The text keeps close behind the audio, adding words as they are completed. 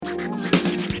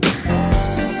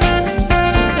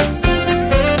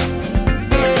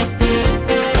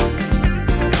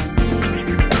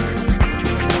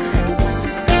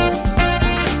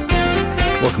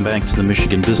back to the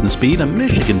Michigan Business Beat, a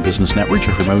Michigan Business Network.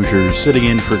 Jeffrey Mosier sitting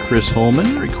in for Chris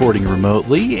Holman, recording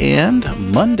remotely. And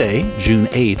Monday, June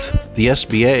 8th, the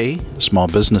SBA, Small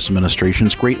Business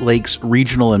Administration's Great Lakes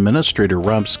Regional Administrator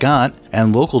Rob Scott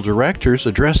and local directors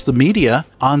addressed the media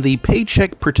on the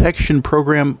Paycheck Protection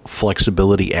Program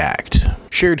Flexibility Act.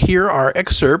 Shared here are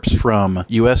excerpts from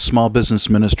U.S. Small Business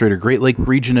Administrator, Great Lake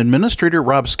Region Administrator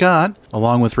Rob Scott,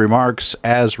 along with remarks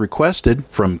as requested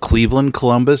from Cleveland,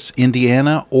 Columbus,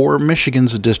 Indiana, or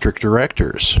Michigan's district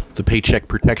directors. The Paycheck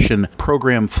Protection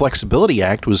Program Flexibility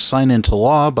Act was signed into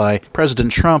law by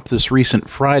President Trump this recent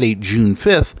Friday, June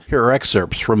 5th. Here are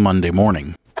excerpts from Monday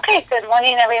morning. Okay, good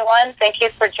morning, everyone. Thank you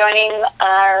for joining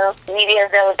our media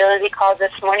availability call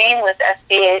this morning with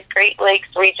SBA's Great Lakes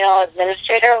Regional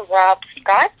Administrator, Rob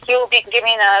Scott. He will be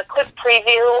giving a quick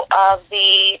preview of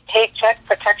the Paycheck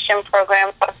Protection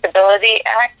Program Flexibility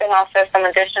Act and also some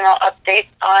additional updates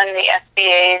on the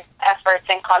SBA's efforts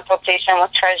in consultation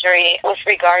with Treasury with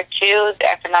regard to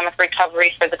the economic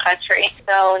recovery for the country.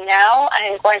 So now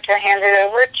I'm going to hand it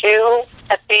over to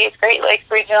SBA's Great Lakes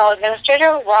Regional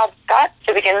Administrator, Rob Scott,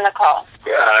 to begin the call.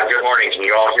 Good morning. Can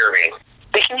you all hear me?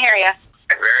 We can hear you.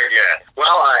 Very good.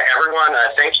 Well, everyone,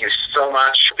 thank you so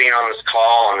much for being on this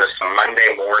call on this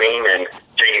Monday morning and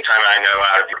taking time I know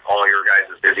out of all your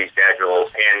guys' busy schedules.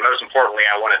 And most importantly,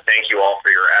 I want to thank you all for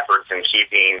your efforts in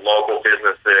keeping local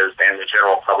businesses and the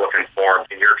general public informed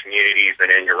in your communities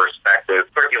and in your respective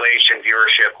circulation,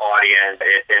 viewership, audience.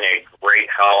 It's been a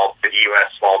great help to the U.S.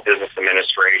 Small Business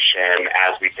Administration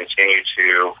as we continue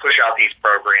to push out these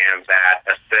programs that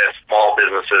assist small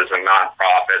businesses and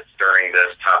nonprofits during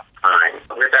this tough time.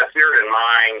 With that spirit in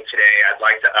mind, today I'd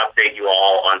like to update you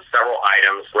all on several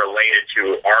items related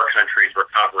to our country's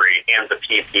recovery and the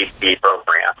PPP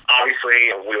program.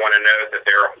 Obviously, we want to note that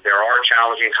there are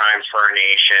challenging times for our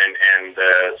nation, and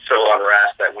the civil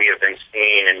unrest that we have been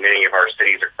seeing in many of our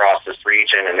cities across this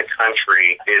region and the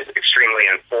country is extremely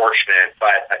unfortunate.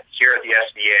 But here at the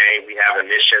SBA, we have a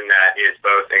mission that is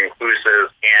both inclusive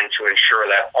and to ensure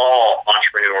that all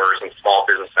entrepreneurs and small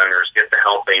business owners get the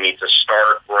help they need to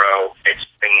start, grow,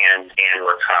 expand, and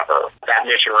recover. That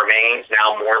mission remains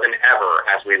now more than ever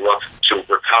as we look to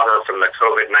recover from the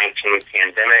COVID-19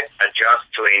 pandemic, adjust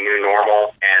to a new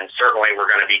normal, and certainly we're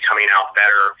going to be coming out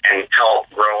better and help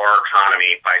grow our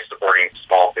economy by supporting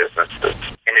small businesses.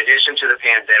 In addition to the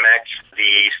pandemic,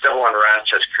 the civil unrest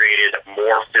has created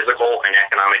more physical and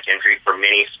economic injury for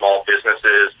many small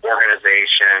businesses,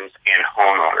 organizations, and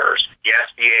homeowners. The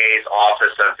SBA's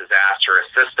Office of Disaster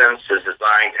Assistance is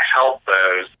designed to help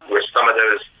those with some of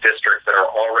those districts that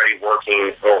are already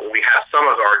working, or we have some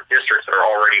of our districts that are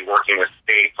already working with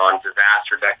states on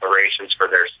disaster declarations for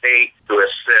their state to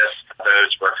assist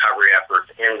those recovery efforts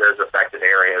in those affected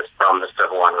areas from the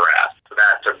civil unrest. So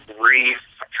that's a brief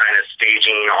kind of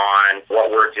staging on what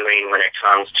we're doing when it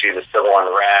comes to the civil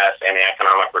unrest and the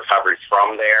economic recovery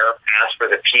from there. As for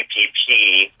the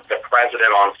PPP, the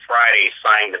president on Friday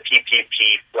signed the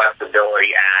PPP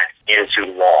Flexibility Act into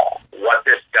law. What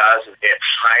this does is it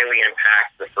highly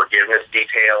impacts the forgiveness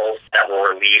details that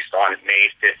were released on May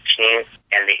 15th,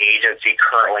 and the agency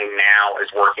currently now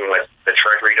is working with the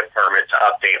Treasury Department to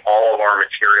update all of our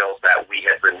materials that we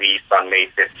had released on May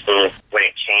 15th when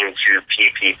it came to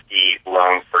PPP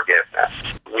loan forgiveness.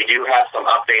 We do have some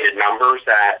updated numbers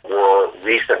that were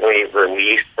recently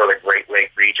released for the Great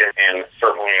Lakes region and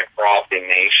certainly across the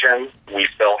nation. We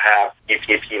still have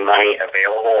PPP money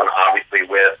available, and obviously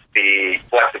with the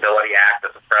Flexibility Act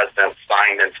that the president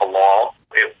signed into law,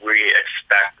 we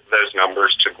expect those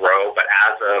numbers to grow. But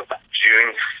as of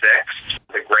June 6th,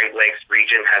 the Great Lakes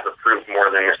region has approved more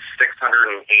than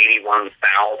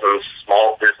 681,000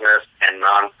 small business and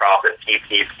nonprofit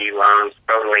PPP loans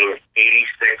totaling $86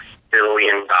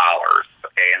 billion.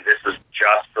 Okay, and this is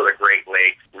just for the Great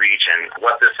Lakes region.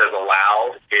 What this has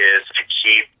allowed is to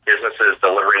keep businesses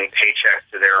delivering paychecks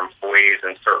to their employees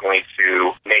and certainly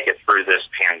to make it through this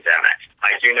pandemic.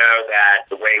 I do know that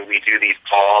the way we do these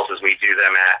calls is we do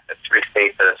them at 3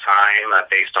 states at a time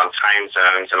based on time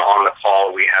zones. And on the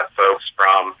call, we have folks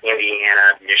from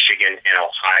Indiana, Michigan, and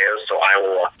Ohio. So I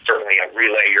will certainly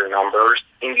relay your numbers.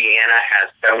 Indiana has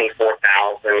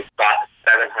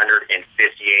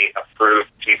 74,758 approved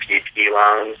PPP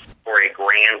loans for a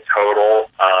grand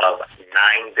total of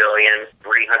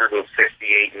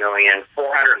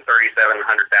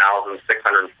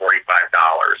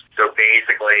 $9,368,437,645. So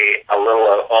basically a little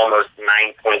of almost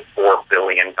 $9.4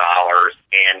 billion,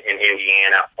 and in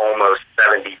Indiana, almost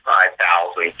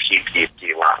 75,000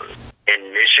 PPP loans.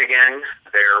 In Michigan,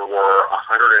 there were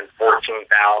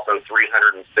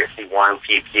 114,361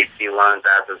 PPP loans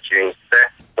as of June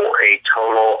 6th for a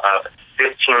total of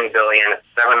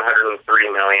 $15,786,945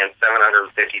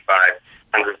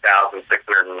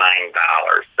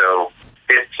 $16,755,609. So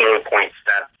 $15.7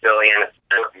 billion in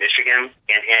Michigan.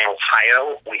 And in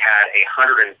Ohio, we had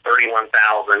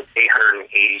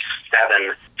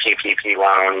 131,887 PPP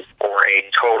loans for a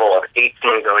total of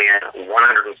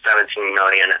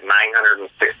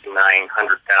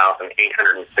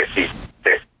 $18,117,969,866.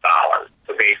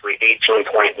 So basically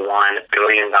 $18.1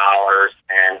 billion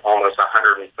and almost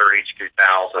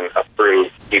 132,000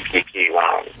 approved PPP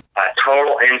loans.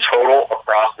 In total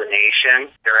across the nation,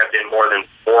 there have been more than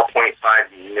 4.5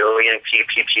 million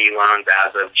PPP loans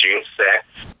as of June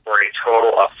 6th for a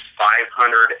total of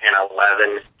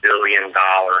 $511 billion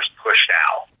pushed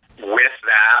out. With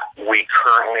that, we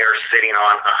currently are sitting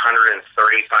on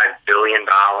 $135 billion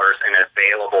in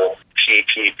available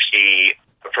PPP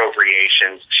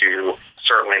appropriations to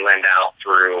certainly lend out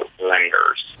through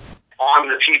lenders. On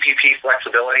the PPP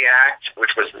Flexibility Act,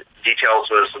 which details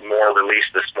was more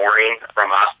released this morning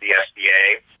from us, the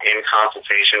SBA, in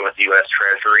consultation with the U.S.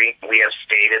 Treasury, we have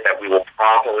stated that we will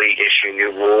promptly issue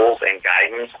new rules and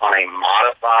guidance on a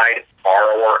modified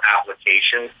borrower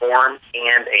application form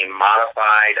and a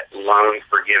modified loan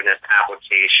forgiveness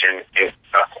application in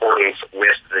accordance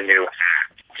with the new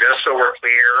act. Just so we're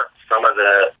clear, some of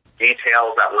the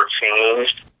details that were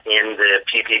changed in the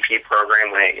PPP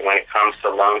program when it comes to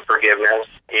loan forgiveness.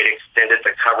 It extended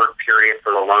the covered period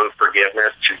for the loan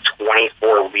forgiveness to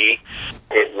 24 weeks.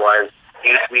 It was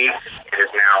 8 weeks. It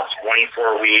is now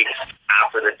 24 weeks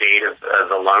after the date of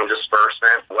the loan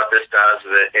disbursement. What this does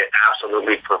is it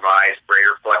absolutely provides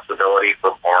greater flexibility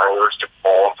for borrowers to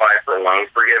qualify for loan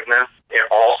forgiveness. It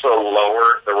also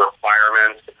lowered the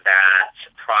requirements that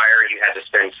prior you had to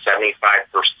spend 75%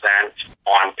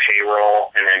 on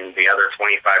payroll, and then the other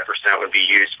 25% would be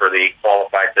used for the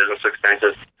qualified business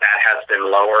expenses. That has been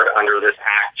lowered under this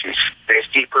act to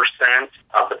 60%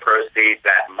 of the proceeds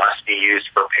that must be used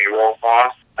for payroll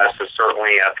costs. So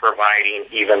certainly providing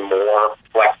even more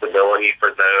flexibility for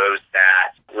those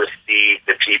that receive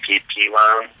the PPP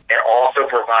loan. It also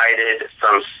provided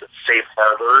some safe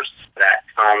harbors that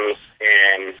comes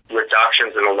in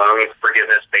reductions in the loan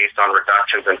forgiveness based on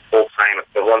reductions in full-time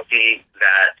equivalency,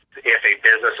 that if a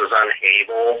business is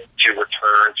unable to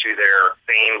return to their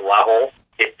same level,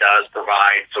 it does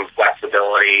provide some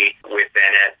flexibility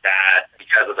within it that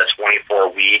because of the 24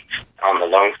 weeks on the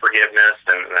loan forgiveness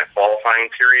and the qualifying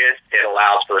period, it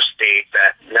allows for states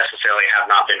that necessarily have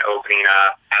not been opening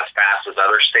up as fast as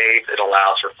other states. It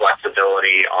allows for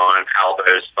flexibility on how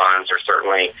those funds are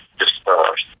certainly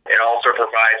dispersed. It also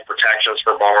provides protections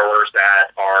for borrowers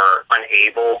that are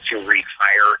unable to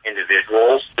rehire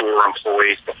individuals who were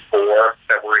employees before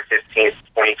February 15th,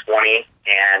 2020,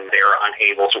 and they're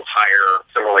unable to hire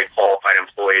similarly qualified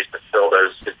employees to fill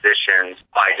those positions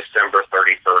by December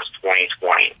 31st,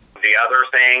 2020. The other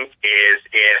thing is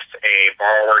if a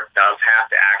borrower does have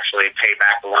to actually pay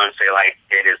back the loan, say like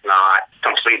it is not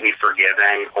completely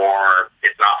forgiven or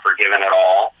it's not forgiven at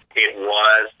all, it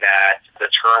was that the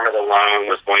term of the loan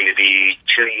was going to be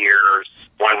 2 years,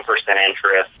 1%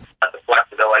 interest. But the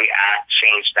Flexibility Act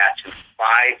changed that to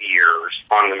 5 years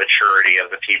on the maturity of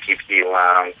the PPP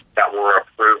loans that were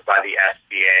approved by the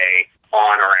SBA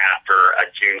on or after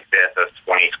June 5th of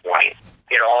 2020.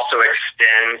 It also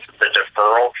extends the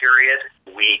deferral period.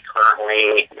 We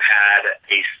currently had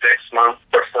a 6-month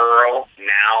deferral.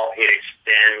 Now it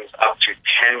extends up to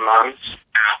 10 months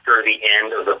after the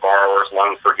end of the borrower's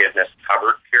loan forgiveness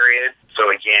covered period. So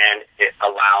again, it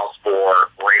allows for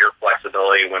greater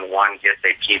flexibility when one gets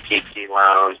a PPP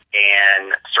loan,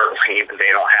 and certainly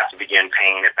they don't have to begin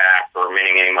paying it back for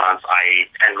many, many months, i.e.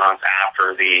 10 months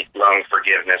after the loan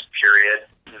forgiveness period.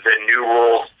 The new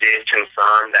rules did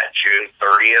confirm that June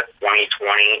 30th,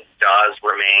 2020 does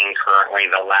remain currently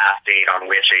the last date on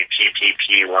which a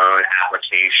PPP loan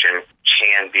application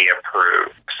can be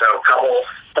approved. So a couple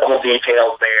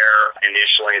details there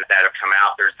initially that have come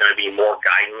out. There's going to be more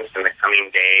guidance in the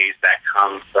coming days that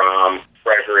come from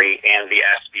Treasury and the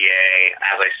SBA.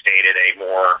 As I stated, a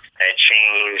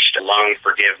changed loan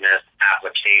forgiveness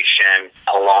application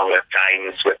along with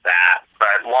guidance with that.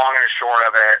 But long and short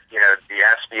of it, the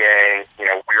SBA,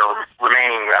 we're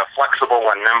remaining flexible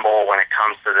and nimble when it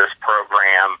comes to this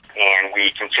program, and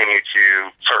we continue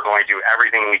to certainly do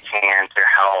everything we can to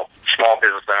help small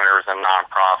business owners and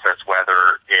nonprofits,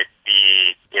 whether it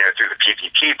be, through the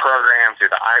PPP program, through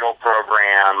the EIDL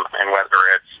program, and whether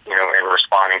it's, in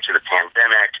responding to the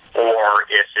pandemic, or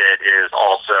if it is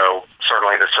also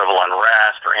certainly the civil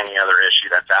unrest or any other issue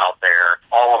that's out there.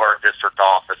 All of our district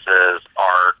offices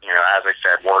are, as I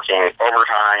said, working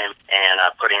overtime and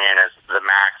putting in as the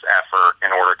max effort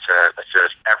in order to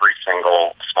assist every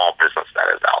single small business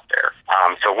that is out there.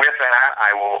 So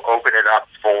I will open it up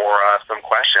for some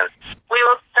questions. We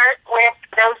will start with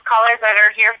those callers that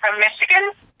are here from Michigan.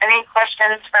 Any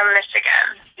questions from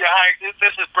Michigan? Yeah, hi.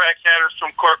 This is Brad Catters from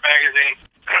Court Magazine.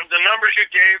 The numbers you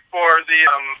gave for the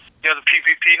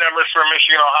PPP numbers for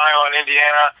Michigan, Ohio, and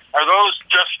Indiana, are those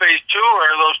just phase 2 or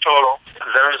are those total?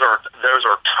 Those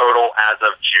are total as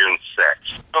of June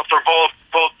 6th. So for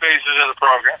both phases of the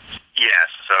program? Yes,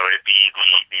 so it'd be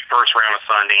the first round of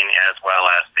funding as well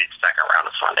as the second round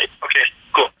of funding. Okay,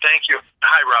 cool. Thank you.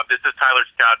 Hi, Rob. This is Tyler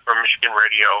Scott from Michigan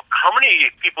Radio. How many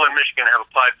people in Michigan have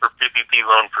applied for PPP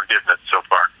loan forgiveness so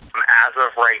far? As of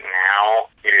right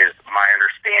now, it is my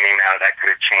understanding now that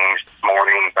could have changed this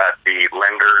morning, but the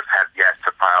lenders have yet to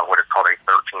file what is called a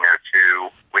 1302,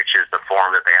 which is the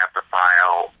form that they have to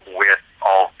file with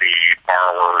all the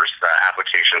borrowers'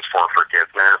 applications for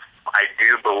forgiveness. I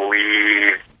do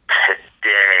believe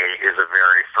today is the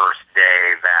very first day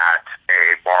that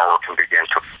a borrower can begin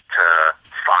to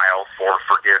file for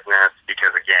forgiveness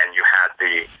because, again, you had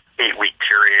the 8-week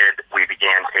period. We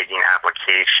began taking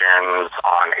applications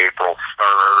on April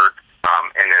 3rd,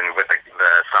 and then with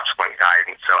the subsequent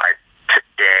guidance. So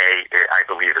today, I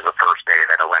believe, is the first day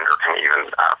that a lender can even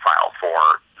file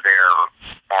for their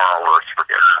borrowers'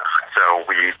 forgiveness. So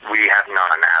we have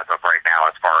none as of right now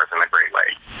as far as in the Great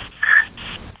Lakes.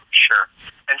 Sure.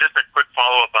 And just a quick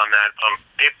follow-up on that.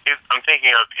 If I'm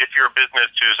thinking of if your business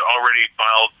who's already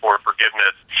filed for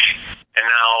forgiveness and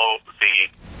now the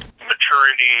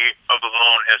maturity of the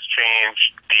loan has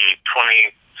changed, the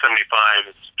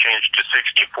 2075 has changed to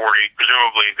 60/40,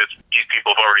 presumably these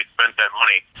people have already spent that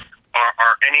money.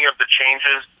 Are any of the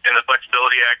changes in the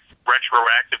Flexibility Act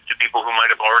retroactive to people who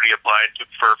might have already applied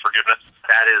for forgiveness?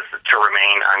 That is to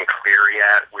remain unclear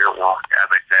yet. We're, as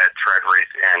I said,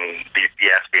 Treasuries and the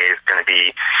SBA is going to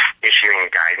be issuing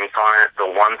guidance on it.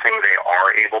 The one thing they are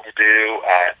able to do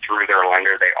through their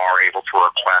lender, they are able to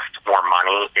request more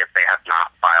money if they have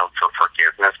not filed for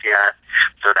forgiveness yet.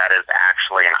 So that is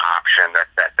actually an option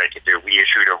that they could do. We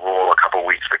issued a rule a couple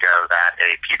weeks ago that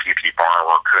a PPP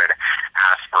borrower could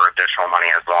ask for additional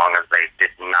money as long as they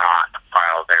did not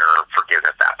file their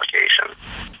forgiveness application.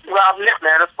 Rob, Nick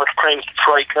Mattis with Crane's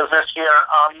Detroit Business here.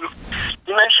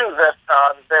 You mentioned that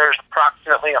there's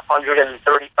approximately $135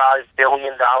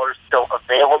 billion still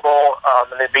available,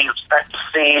 and that you expect to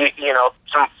see,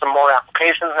 some more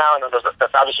applications now. I know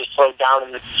that's obviously slowed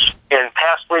down in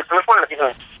past weeks. I'm just wondering if you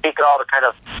can speak at all to kind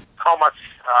of how much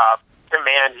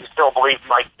demand you still believe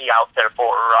might be out there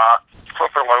for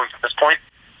loans at this point.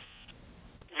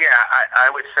 Yeah,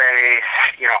 I would say,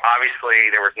 obviously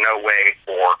there was no way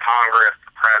for Congress,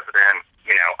 the President,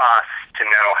 us to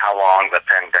know how long the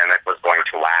pandemic was going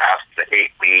to last. The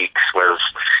 8 weeks was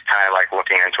kind of like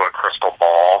looking into a crystal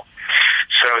ball.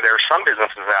 So there are some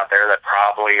businesses out there that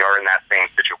probably are in that same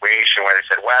situation where they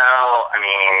said,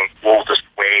 we'll just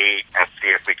wait and see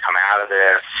if we come out of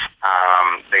this.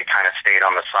 They kind of stayed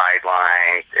on the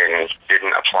sidelines and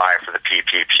didn't apply for the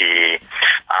PPP.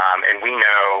 And we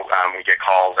know we get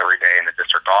calls every day in the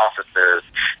district offices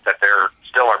that there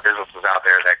still are businesses out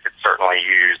there that could certainly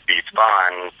use these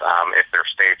funds if their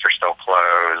states are still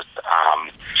closed,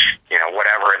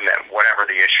 whatever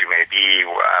the issue may be,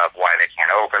 why they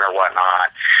can't open or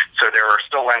whatnot. So there are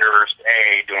still lenders,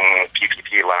 A, doing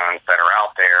PPP loans that are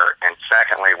out there, and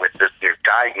secondly, with this new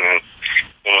guidance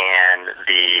and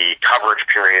the coverage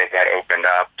period that opened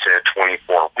up to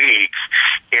 24 weeks,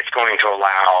 it's going to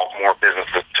allow more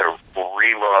businesses to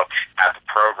relook at the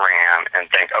program and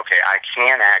think, okay, I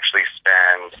can actually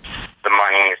spend the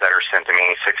monies that are sent to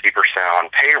me 60% on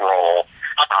payroll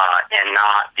and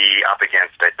not be up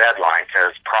against a deadline,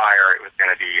 because prior it was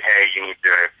going to be, hey, you need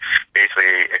to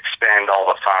basically expend all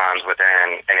the funds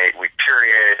within an 8-week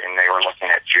period, and they were looking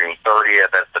at June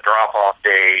 30th as the drop-off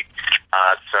date.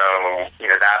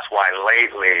 That's why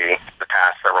lately, the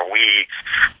past several weeks,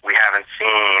 we haven't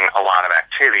seen a lot of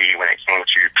activity when it came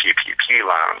to PPP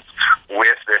loans.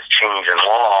 With this change in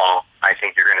law, I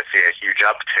think you're going to see a huge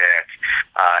uptick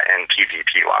in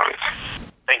PPP loans.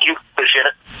 Thank you. Appreciate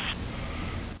it.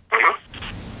 Mm-hmm.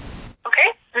 Okay,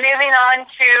 moving on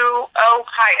to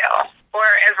Ohio, or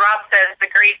as Rob says,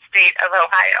 the great state of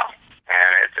Ohio.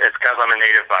 And it's because I'm a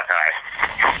native Buckeye.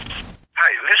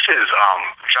 Hi, this is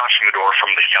Josh Medor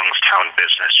from the Youngstown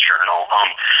Business Journal.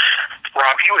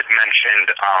 Rob, you had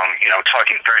mentioned,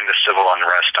 talking during the civil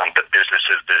unrest on the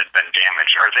businesses that had been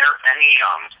damaged. Are there any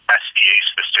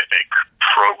SBA-specific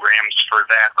programs for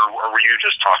that, or were you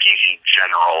just talking in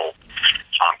general,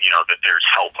 that there's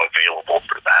help available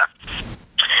for that?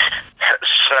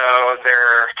 So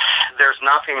there's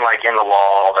nothing like in the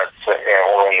law that's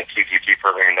or in the PPP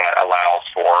program that allows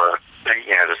for the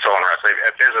civil unrest.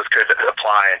 A business could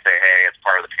apply and say, hey, it's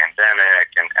part of the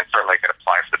pandemic, and certainly could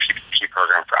apply for the PPP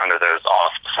program under those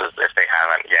auspices if they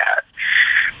haven't yet.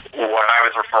 What I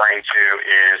was referring to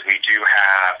is we do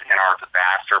have in our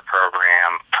disaster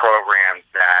program programs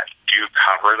that do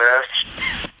cover this,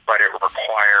 but it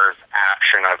requires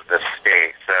action of the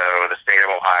state. So the state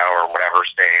of Ohio or whatever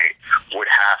state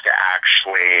would have to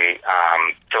actually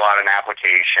fill out an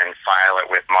application, file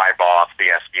it with my boss, the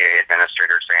SBA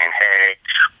administrator, saying, hey,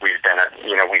 we've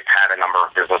had a number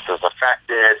of businesses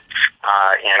affected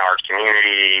in our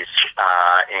communities,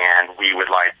 and we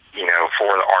would like,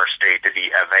 for our state to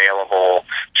be available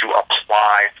to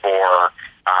apply for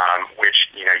which,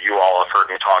 you all have heard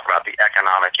me talk about the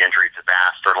economic injury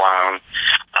disaster loan.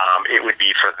 It would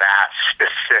be for that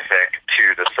specific to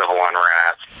the civil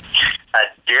unrest.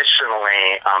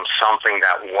 Additionally, something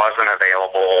that wasn't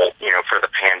available, for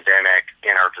the pandemic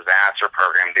in our disaster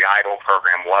program, the EIDL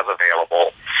program was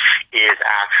available, is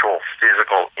actual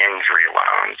physical injury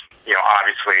loans.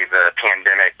 Obviously the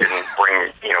pandemic didn't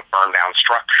bring, burn down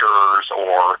structures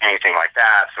or anything like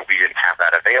that, so we didn't have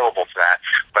that available for that.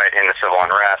 But in the civil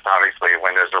unrest, obviously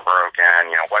windows are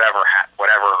broken, whatever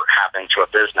happened to a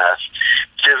business,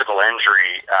 physical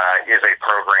injury is a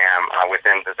program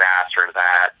within disaster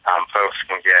that folks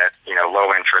can get,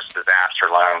 low interest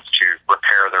disaster loans to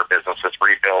repair their businesses,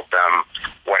 rebuild them,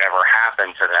 whatever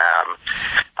happened to them.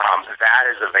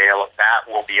 That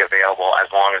will be available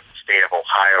as long as the state of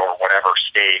Ohio or whatever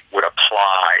state would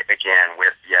apply, again,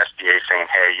 with the SBA saying,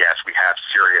 hey, yes, we have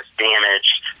serious damage.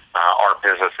 Our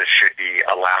businesses should be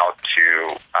allowed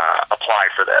to apply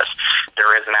for this.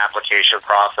 There is an application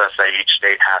process that each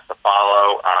state has to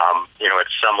follow.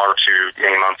 It's similar to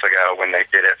many months ago when they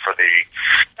did it for the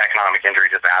economic injury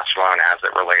disaster loan as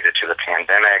it related to the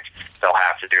pandemic. They'll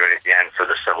have to do it again for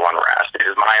the civil unrest. It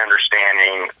is my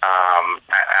understanding,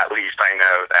 at least I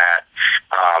know that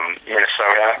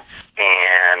Minnesota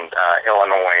and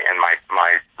Illinois and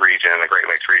my region, the Great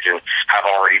Lakes region, have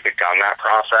already begun that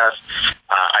process.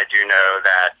 I do know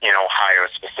that in Ohio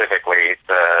specifically,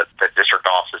 the district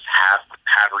offices have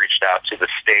reached out to the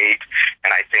state,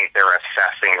 and I think they're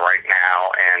assessing right now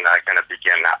and going to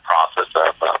begin that process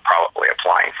of probably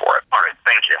applying for it. All right,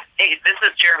 thank you. Hey, this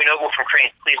is Jeremy Noble from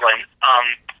Cranes, Cleveland.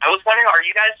 I was wondering, are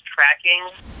you guys tracking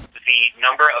the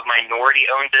number of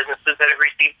minority-owned businesses that have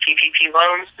received PPP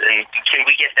loans? And can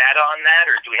we get data on that,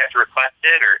 or do we have to request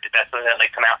it, or is that something that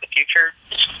might come out in the future?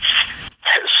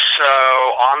 So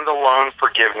on the loan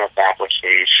forgiveness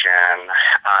application,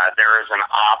 there is an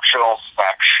optional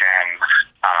section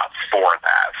for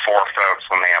that. For folks,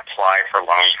 when they apply for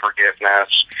loan forgiveness,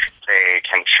 they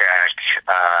can check,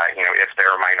 if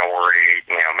they're a minority,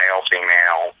 male,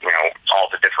 female, all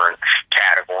the different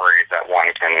categories that one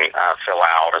can fill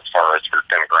out as far as your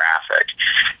demographic.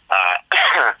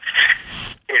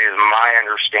 It is my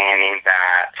understanding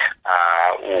that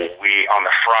we, on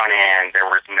the front end, there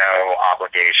was no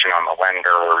obligation on the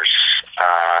lenders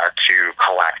to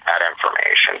collect that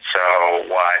information. So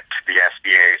what the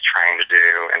SBA is trying to do,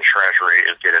 and Treasury,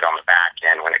 is get it on the back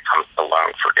end when it comes to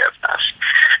loan forgiveness.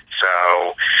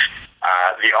 So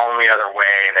the only other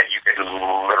way that you could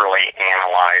literally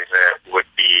analyze it would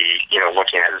be,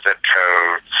 looking at zip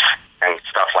codes and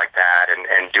stuff like that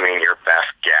and doing your best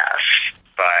guess.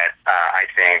 But I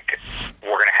think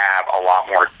we're going to have a lot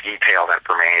more detailed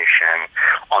information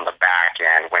on the back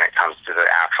end when it comes to the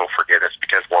actual forgiveness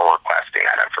because we're requesting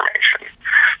that information.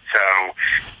 So,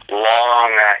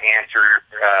 long answer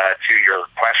to your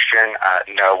question,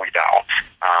 no, we don't,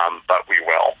 but we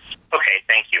will. Okay,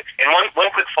 thank you. And one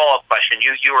quick follow-up question.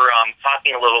 You were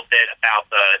talking a little bit about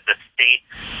the state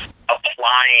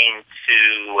applying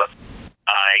to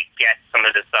get some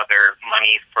of this other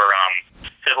money for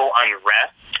civil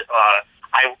unrest.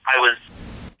 I was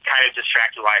kind of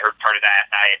distracted when I heard part of that,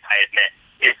 I admit.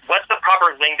 What's the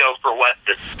proper lingo for what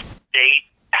the state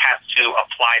has to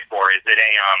apply for? Is it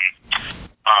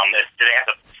do they have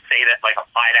to say that, like,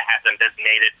 apply to have them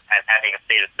designated as having a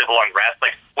state of civil unrest?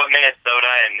 Like, what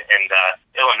Minnesota and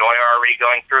Illinois are already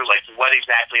going through? Like, what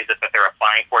exactly is it that they're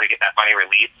applying for to get that money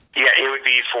released? Yeah, it would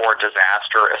be for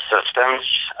disaster assistance,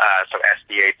 so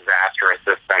SBA disaster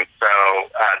assistance. So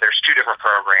there's two different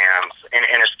programs, and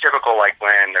it's typical like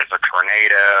when there's a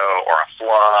tornado or a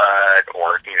flood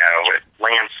or,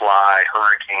 landslide,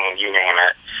 hurricane, you name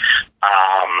it.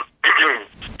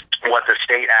 What the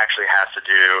state actually has to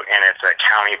do, and it's a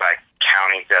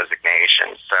county-by-county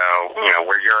designation. So,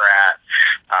 where you're at,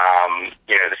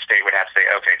 the state would have to say,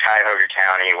 okay, Cuyahoga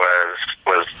County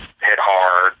was hit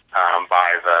hard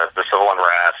by the civil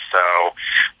unrest, so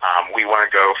we want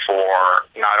to go for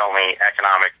not only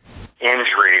economic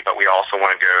injury, but we also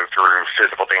want to go through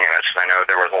physical damage. I know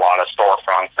there was a lot of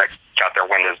storefronts that got their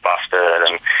windows busted,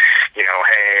 and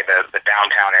hey, the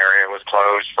downtown area was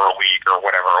closed for a week or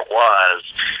whatever it was.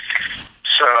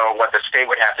 So what the state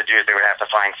would have to do is they would have to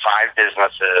find 5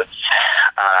 businesses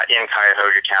in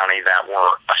Cuyahoga County that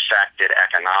were affected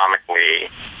economically.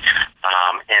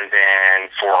 And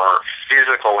then for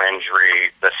physical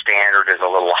injury, the standard is a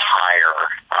little higher.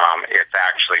 It's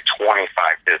actually 25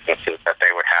 businesses that they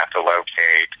would have to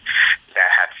locate that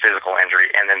had physical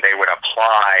injury, and then they would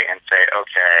apply and say,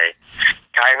 okay,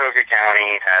 Cuyahoga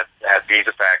County has these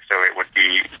effects, so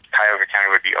Cuyahoga County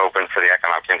would be open for the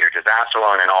economic injury disaster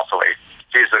loan and also a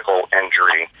physical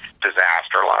injury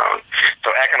disaster loan.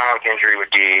 So economic injury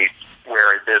would be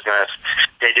where a business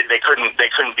they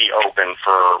couldn't be open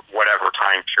for whatever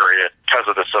time period because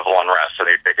of the civil unrest. So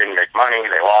they didn't make money,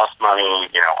 they lost money, on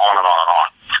and on and on.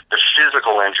 The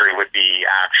physical injury would be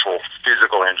actual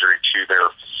physical injury to their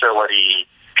facility,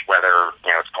 whether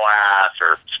it's glass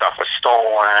or stuff was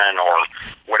stolen or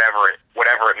whatever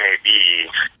it may be.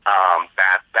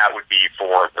 That would be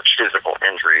for the physical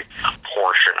injury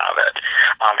portion of it.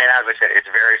 And as I said, it's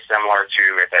very similar to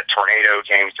if a tornado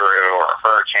came through or a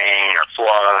hurricane or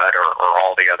flood or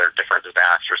all the other different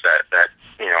disasters that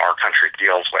our country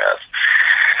deals with.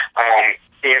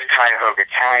 If Cuyahoga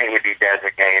County would be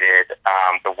designated,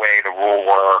 the way the rule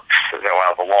works,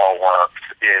 the law works,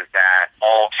 is that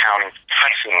all counties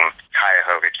touching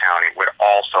Cuyahoga County would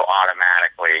also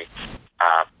automatically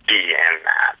be in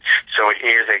that. So it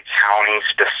is a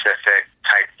county-specific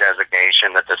type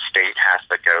designation that the state has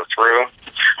to go through,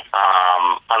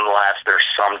 unless there's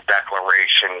some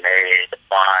declaration made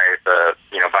by the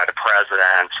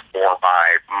president or by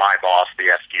my boss, the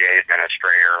SBA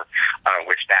administrator,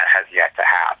 which that has yet to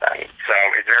happen. So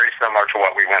it's very similar to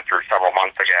what we went through several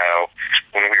months ago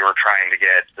when we were trying to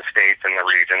get the states in the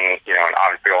region, and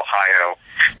obviously Ohio,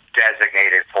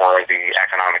 designated for the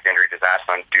economic injury disaster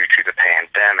fund due to the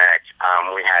pandemic.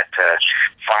 We had to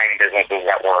find businesses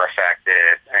that were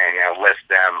affected and list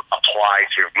them, apply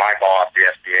to my boss, the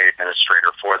SBA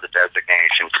administrator, for the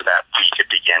designation so that we could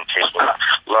begin taking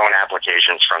loan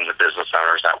applications from the business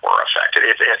owners that were affected.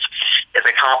 It's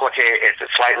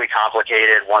slightly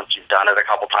complicated. Once you've done it a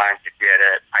couple times, you get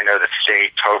it. I know the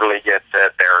state totally gets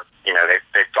it.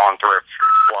 They've gone through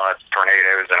floods,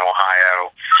 tornadoes in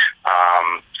Ohio.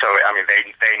 So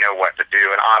they know what to do,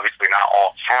 and obviously not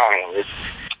all counties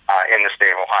in the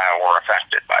state of Ohio were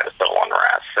affected by the civil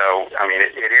unrest. So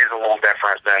it is a little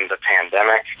different than the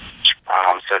pandemic.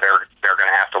 So they're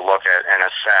going to have to look at and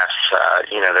assess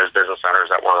those business owners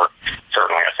that were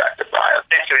certainly affected by it.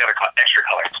 Thanks for the other extra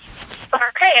color.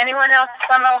 Okay, anyone else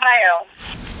from Ohio?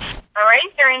 All right,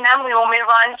 hearing none, we will move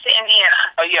on to Indiana.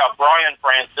 Brian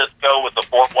Francisco with the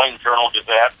Fort Wayne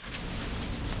Journal-Gazette.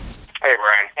 Hey,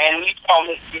 Brian. And you told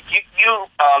me you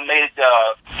made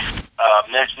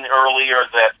mention earlier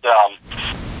that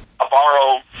a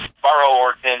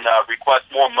borrower can request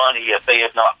more money if they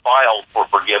have not filed for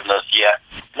forgiveness yet.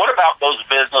 What about those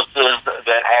businesses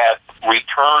that have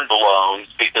returned loans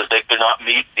because they could not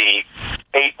meet the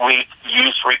 8-week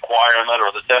use requirement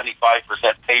or the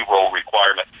 75% payroll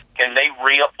requirement? Can they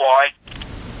reapply?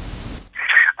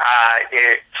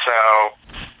 So,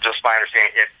 just my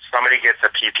understanding, if somebody gets a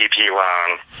PPP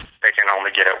loan, they can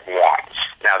only get it once.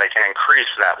 Now, they can increase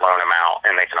that loan amount,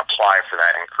 and they can apply for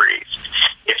that increase.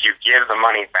 If you give the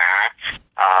money back,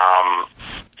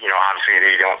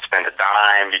 obviously you don't spend a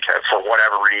dime because for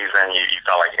whatever reason you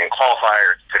felt like you didn't qualify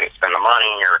or you couldn't spend the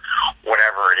money or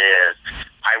whatever it is,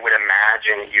 I would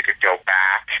imagine you could go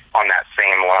back on that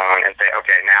same loan and say,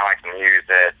 okay, now I can use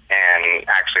it and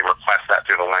actually request that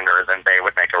through the lender. Then they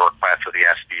would make a request to the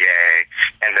SBA,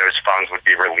 and those funds would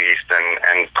be released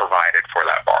and provided for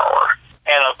that borrower.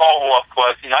 And a follow-up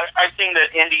question. I've seen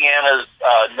that Indiana's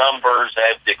numbers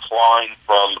have declined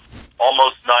from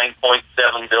almost $9.7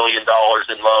 billion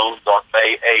in loans on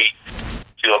May 8th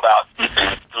to about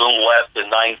a little less than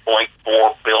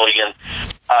 $9.4 billion.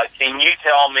 Can you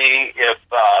tell me if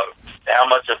how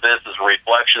much of this is a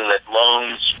reflection that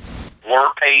loans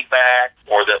were paid back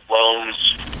or that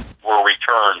loans were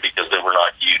returned because they were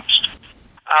not used?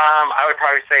 I would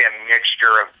probably say a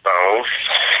mixture of both.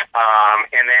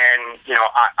 And then,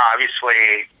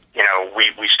 obviously,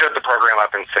 we stood the program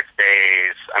up in 6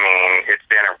 days. It's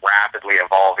been a rapidly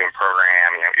evolving program,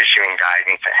 issuing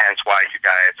guidance, hence why you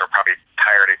guys are probably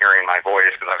tired of hearing my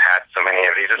voice because I've had so many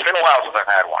of these. It's been a while since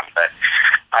I've had one, but,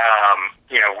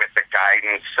 with the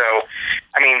guidance. So,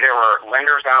 there were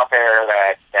lenders out there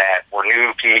that were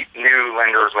new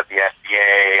lenders with the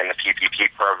SBA and the PPP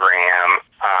program.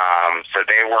 So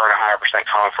they weren't 100%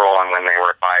 comfortable, and when they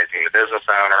were advising the business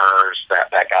owners that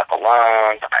got the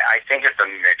loans, I think it's a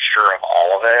mixture of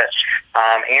all of it,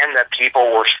 and that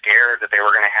people were scared that they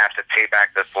were going to have to pay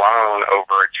back this loan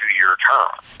over a 2-year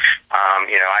term.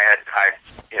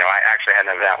 I actually had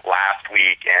an event last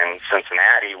week in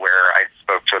Cincinnati where I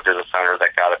spoke to a business owner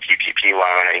that got a PPP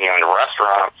loan, and he owned a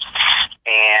restaurant,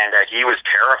 and he was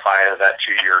terrified of that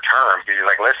 2-year term. He was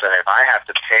like, listen, if I have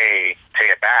to pay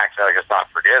it back so it's not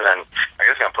forgiven,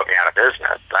 it's going to put me out of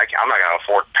business. I'm not going to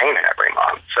afford payment every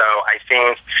month. So I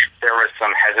think there was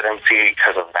some hesitancy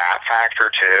because of that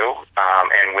factor too,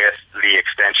 and with the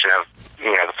extension of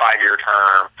the 5-year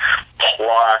term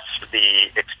plus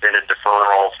the extended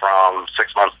deferral from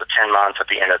 6 months to 10 months at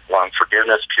the end of the loan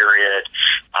forgiveness period,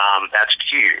 that's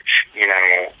huge.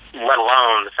 Let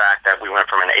alone the fact that we went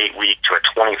from an 8-week to a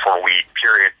 24-week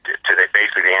period to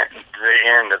basically the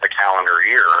end of the calendar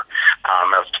year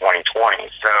of 2020.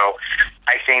 So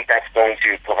I think that's going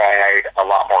to provide a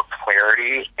lot more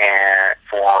clarity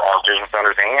for our business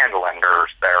owners and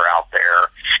lenders that are out there,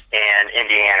 and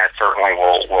Indiana certainly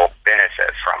will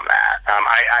benefit from that.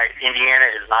 Indiana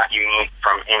is not unique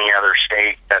from any other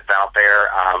state that's out there.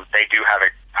 They do have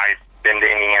I've been to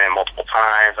Indiana multiple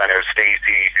times. I know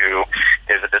Stacey, who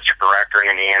is a district director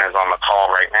in Indiana, is on the call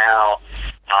right now.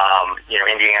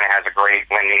 Indiana has a great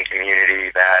lending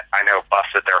community that I know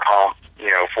busted their hump,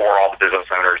 for all the business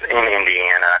owners in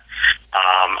Indiana.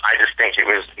 I just think it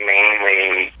was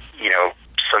mainly,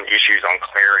 some issues on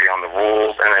clarity on the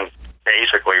rules, and then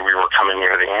basically we were coming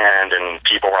near the end, and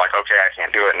people were like, okay, I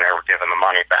can't do it, and they were giving the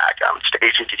money back.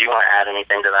 Stacey, did you want to add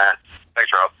anything to that? Thanks,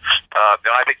 Rob.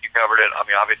 No, I think you covered it. I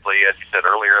mean, obviously, as you said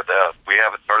earlier, we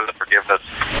haven't started the forgiveness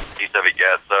piece of it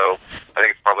yet, so I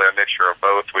think it's probably a mixture of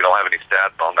both. We don't have any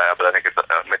stats on that, but I think it's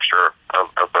a mixture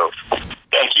of both.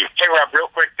 Thank you. Hey, Rob,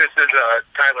 real quick, this is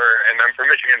Tyler, and I'm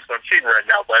from Michigan, so I'm cheating right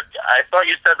now, but I thought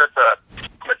you said that the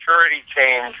maturity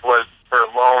change was for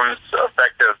loans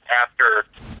effective after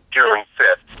June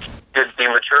 5th. Did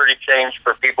the maturity change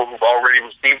for people who've already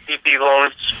received PPP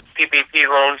loans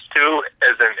too,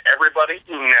 as in everybody?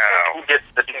 No. Who gets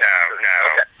the change? No.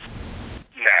 Okay.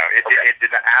 No, it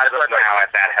did not. As of now,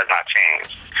 that has not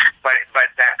changed. But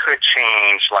that could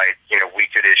change. Like, we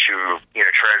could issue,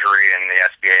 Treasury and the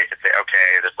SBA could say, okay,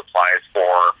 this applies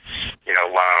for,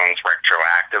 loans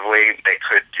retroactively. They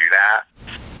could do that.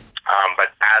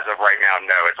 But as of right now,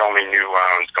 no, it's only new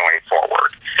loans going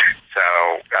forward.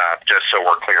 So just so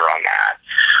we're clear on that.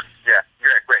 Yeah,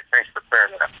 great. Thanks for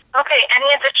clearing that up. Okay, any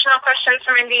additional questions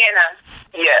from Indiana?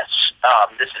 Yes.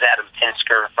 This is Adam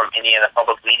Pinsker from Indiana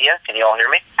Public Media. Can you all hear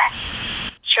me?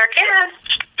 Sure can.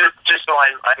 Just so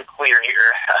I'm clear here,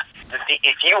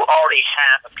 if you already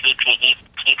have a PPP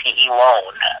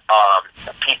loan,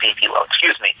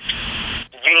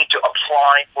 you need to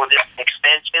apply for this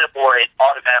extension, or it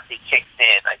automatically kicks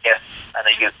in. I guess I know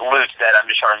you allude to that. I'm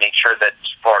just trying to make sure that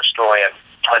for our story, I'm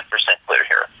 100% clear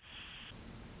here.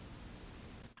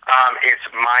 It's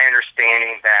my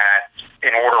understanding that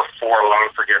in order for loan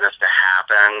forgiveness to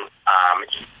happen,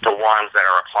 the ones that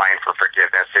are applying for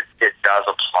forgiveness, it does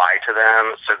apply to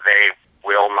them, so they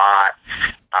will not,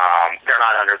 they're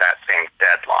not under that same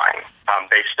deadline.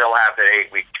 They still have the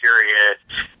 8-week period,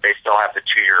 they still have the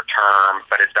 2-year term,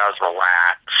 but it does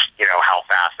relax, how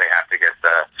fast they have to get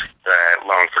the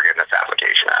loan forgiveness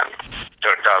application in.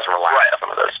 So it does relax some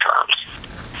of those terms.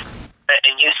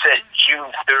 And you said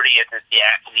June 30th is the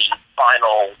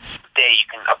final day you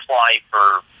can apply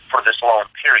for this loan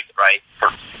period, right?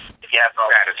 If you haven't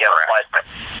already applied for it.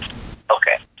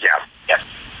 Okay. Yeah.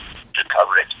 Just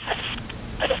covered it.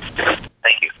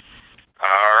 Thank you.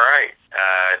 All right.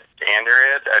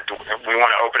 Andrea, we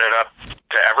want to open it up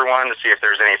to everyone to see if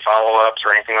there's any follow-ups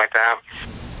or anything like that.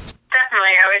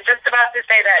 Definitely. I was just about to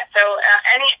say that. So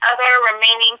any other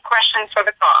remaining questions for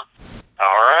the call?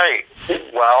 All right.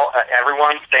 Well,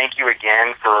 everyone, thank you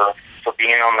again for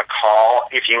being on the call.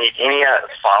 If you need any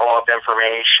follow-up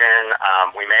information,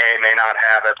 we may not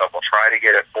have it, but we'll try to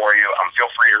get it for you.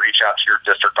 Feel free to reach out to your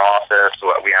district office.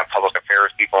 We have public affairs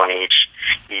people in each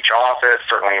office.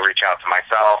 Certainly reach out to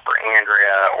myself or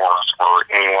Andrea or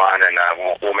anyone, and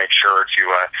we'll make sure to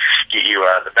get you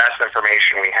the best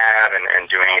information we have and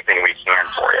do anything we can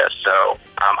for you. So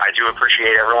I do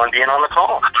appreciate everyone being on the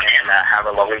call, and have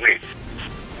a lovely week.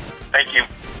 Thank you.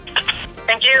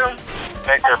 Thank you.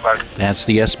 Thanks, everybody. That's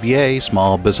the SBA,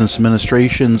 Small Business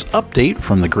Administration's update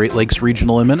from the Great Lakes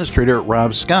Regional Administrator,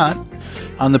 Rob Scott,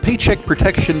 on the Paycheck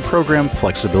Protection Program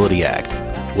Flexibility Act.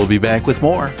 We'll be back with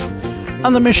more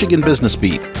on the Michigan Business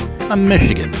Beat on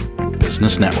Michigan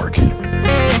Business Network.